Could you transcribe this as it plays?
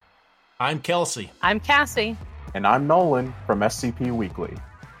I'm Kelsey. I'm Cassie. And I'm Nolan from SCP Weekly.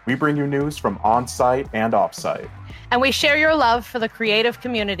 We bring you news from on-site and off-site. And we share your love for the creative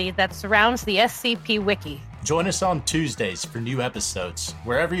community that surrounds the SCP Wiki. Join us on Tuesdays for new episodes,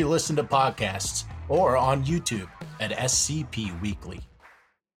 wherever you listen to podcasts, or on YouTube at SCP Weekly.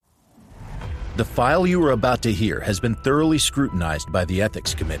 The file you are about to hear has been thoroughly scrutinized by the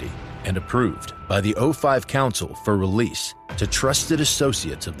Ethics Committee and approved by the O5 Council for release to trusted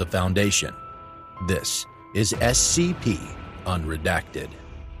associates of the Foundation. This is SCP Unredacted.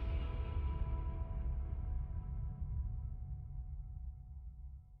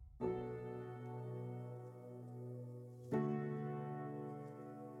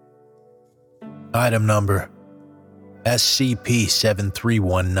 Item number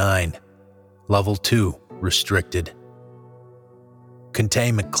SCP-7319, Level 2, Restricted.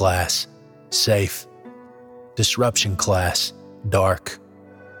 Containment Class, Safe. Disruption Class, Dark.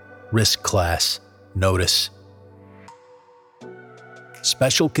 Risk Class, Notice.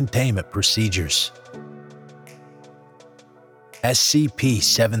 Special Containment Procedures.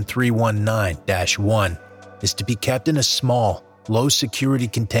 SCP-7319-1 is to be kept in a small, low-security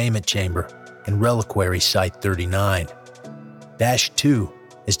containment chamber in Reliquary Site-39. -2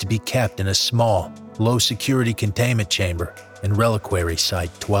 is to be kept in a small, low-security containment chamber in Reliquary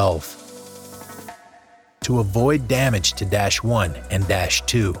Site-12. To avoid damage to -1 and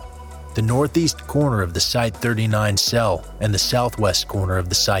 -2, the northeast corner of the Site-39 cell and the southwest corner of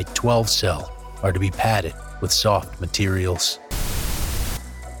the Site-12 cell are to be padded with soft materials.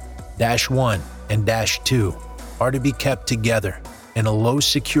 -1 and -2 are to be kept together in a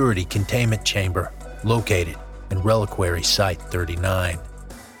low-security containment chamber located in Reliquary Site-39.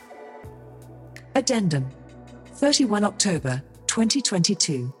 Addendum 31 October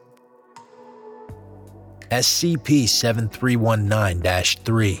 2022.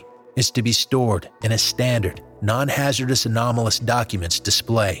 SCP-7319-3 is to be stored in a standard, non-hazardous anomalous documents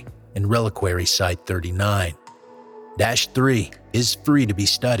display in Reliquary Site-39. -3 is free to be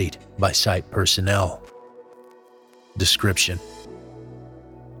studied by site personnel. Description: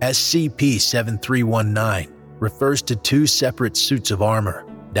 SCP-7319 refers to two separate suits of armor,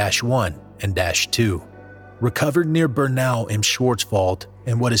 -1 and -2, recovered near Bernau im Schwarzwald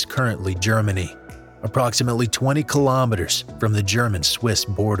in what is currently Germany, approximately 20 kilometers from the German-Swiss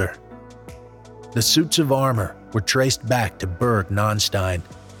border. The suits of armor were traced back to Burg Nonstein,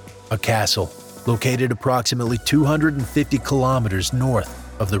 a castle located approximately 250 kilometers north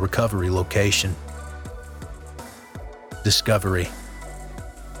of the recovery location. Discovery: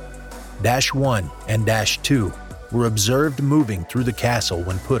 -1 and -2 were observed moving through the castle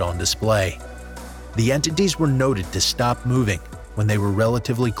when put on display. The entities were noted to stop moving when they were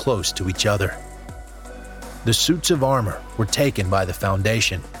relatively close to each other. The suits of armor were taken by the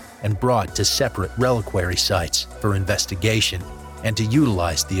Foundation and brought to separate reliquary sites for investigation and to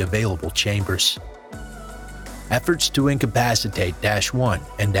utilize the available chambers. Efforts to incapacitate -1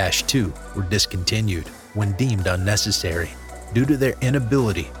 and -2 were discontinued when deemed unnecessary due to their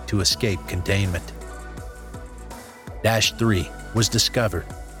inability to escape containment. -3 was discovered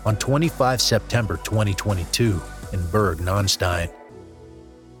on 25 September 2022 in Burg Nonstein.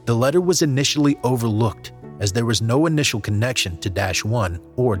 The letter was initially overlooked as there was no initial connection to -1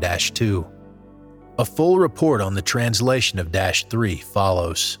 or -2. A full report on the translation of -3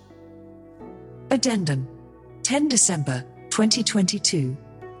 follows. Addendum 10 December 2022.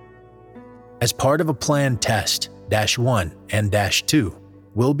 As part of a planned test, -1 and -2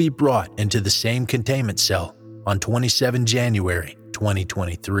 will be brought into the same containment cell on 27 January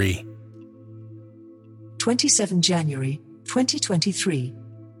 2023. 27 January 2023.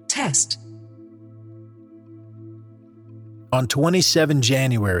 Test. On 27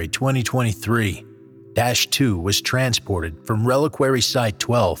 January 2023, -2 was transported from Reliquary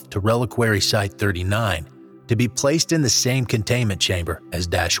Site-12 to Reliquary Site-39 to be placed in the same containment chamber as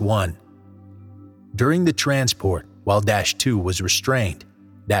 -1. During the transport, while -2 was restrained,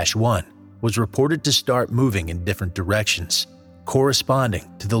 -1 was reported to start moving in different directions, corresponding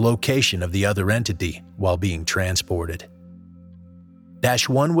to the location of the other entity while being transported.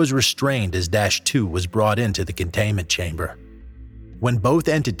 -1 was restrained as -2 was brought into the containment chamber. When both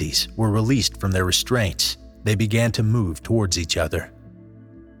entities were released from their restraints, they began to move towards each other.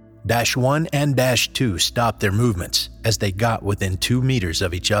 -1 and -2 stopped their movements as they got within 2 meters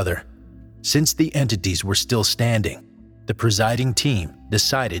of each other. Since the entities were still standing, the presiding team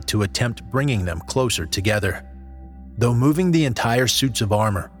decided to attempt bringing them closer together. Though moving the entire suits of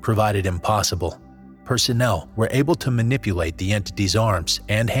armor provided impossible, personnel were able to manipulate the entity's arms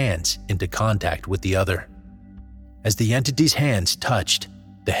and hands into contact with the other. As the entity's hands touched,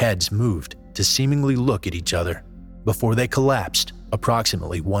 The heads moved to seemingly look at each other before they collapsed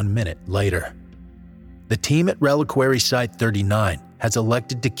approximately 1 minute later. The team at Reliquary Site-39 has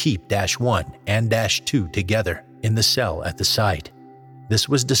elected to keep -1 and -2 together in the cell at the site. This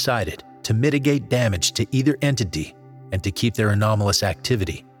was decided to mitigate damage to either entity and to keep their anomalous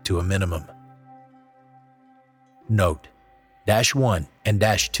activity to a minimum. Note: -1 and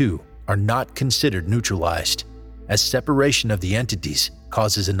 -2 are not considered neutralized, as separation of the entities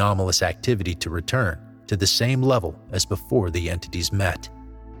causes anomalous activity to return to the same level as before the entities met.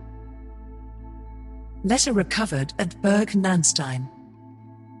 Letter recovered at Berg-Nanstein.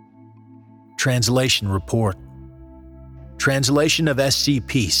 Translation Report. Translation of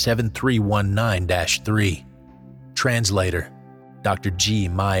SCP-7319-3. Translator: Dr. G.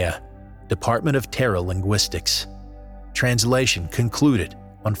 Maya, Department of Terra Linguistics. Translation concluded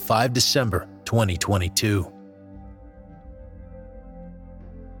on 5 December 2022.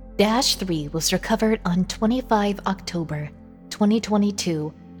 -3 was recovered on 25 October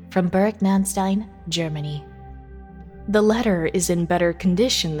 2022 from Berg-Nanstein, Germany. The letter is in better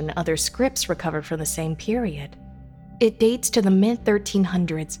condition than other scripts recovered from the same period. It dates to the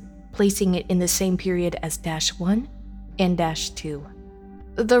mid-1300s, placing it in the same period as -1 and -2.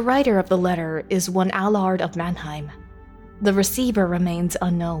 The writer of the letter is one Allard of Mannheim. The receiver remains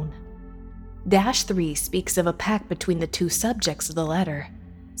unknown. -3 speaks of a pact between the two subjects of the letter,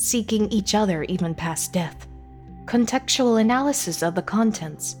 seeking each other even past death. Contextual analysis of the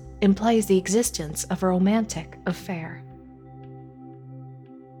contents implies the existence of a romantic affair.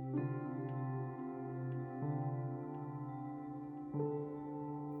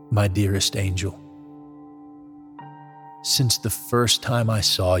 My dearest angel, since the first time I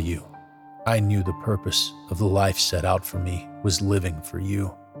saw you, I knew the purpose of the life set out for me was living for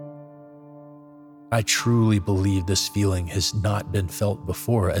you. I truly believe this feeling has not been felt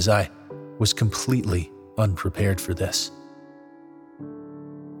before, as I was completely unprepared for this.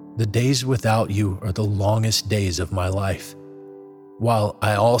 The days without you are the longest days of my life, while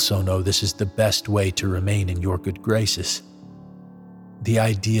I also know this is the best way to remain in your good graces. The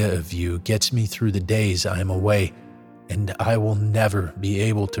idea of you gets me through the days I am away, and I will never be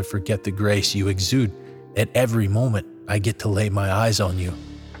able to forget the grace you exude at every moment I get to lay my eyes on you.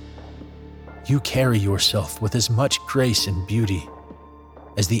 You carry yourself with as much grace and beauty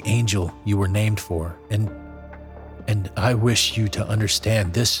as the angel you were named for, and I wish you to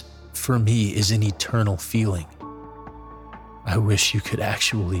understand this, for me, is an eternal feeling. I wish you could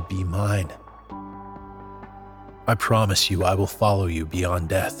actually be mine. I promise you I will follow you beyond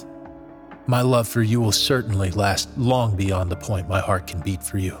death. My love for you will certainly last long beyond the point my heart can beat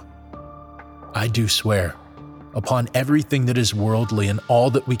for you. I do swear, upon everything that is worldly and all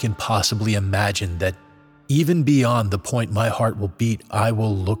that we can possibly imagine, that even beyond the point my heart will beat, I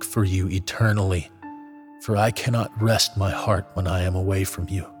will look for you eternally, for I cannot rest my heart when I am away from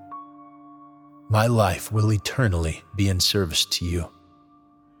you. My life will eternally be in service to you.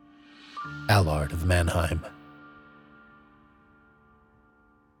 Allard of Mannheim.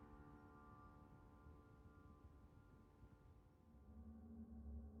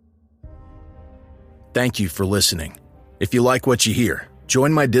 Thank you for listening. If you like what you hear,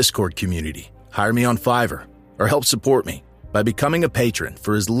 join my Discord community, hire me on Fiverr, or help support me by becoming a patron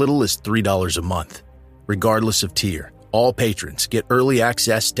for as little as $3 a month. Regardless of tier, all patrons get early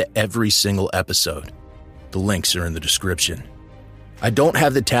access to every single episode. The links are in the description. I don't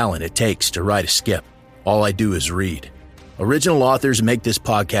have the talent it takes to write a skip. All I do is read. Original authors make this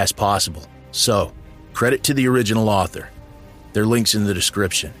podcast possible, so credit to the original author. Their links in the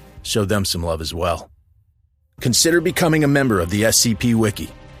description. Show them some love as well. Consider becoming a member of the SCP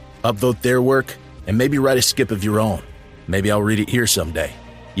Wiki. Upvote their work, and maybe write a skip of your own. Maybe I'll read it here someday.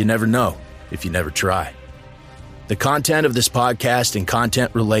 You never know if you never try. The content of this podcast and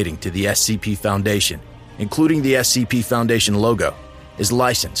content relating to the SCP Foundation, including the SCP Foundation logo, is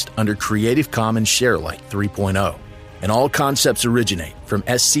licensed under Creative Commons Sharealike 3.0, and all concepts originate from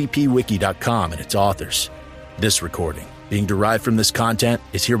scpwiki.com and its authors. This recording, being derived from this content,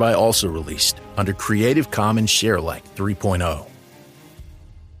 is hereby also released under Creative Commons Sharealike 3.0.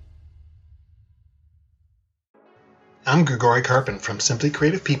 I'm Grigori Karpin from Simply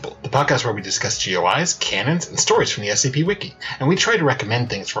Creative People, the podcast where we discuss GOIs, canons, and stories from the SCP Wiki, and we try to recommend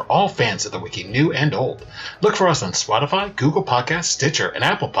things for all fans of the Wiki, new and old. Look for us on Spotify, Google Podcasts, Stitcher, and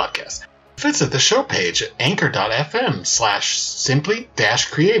Apple Podcasts. Visit the show page at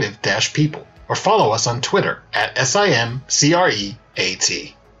anchor.fm/simply-creative-people, or follow us on Twitter at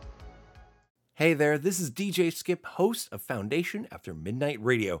SIMCREAT. Hey there, this is DJ Skip, host of Foundation After Midnight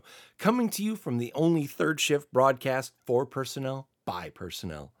Radio, coming to you from the only third shift broadcast for personnel by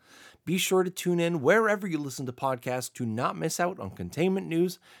personnel. Be sure to tune in wherever you listen to podcasts to not miss out on containment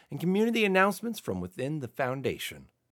news and community announcements from within the Foundation.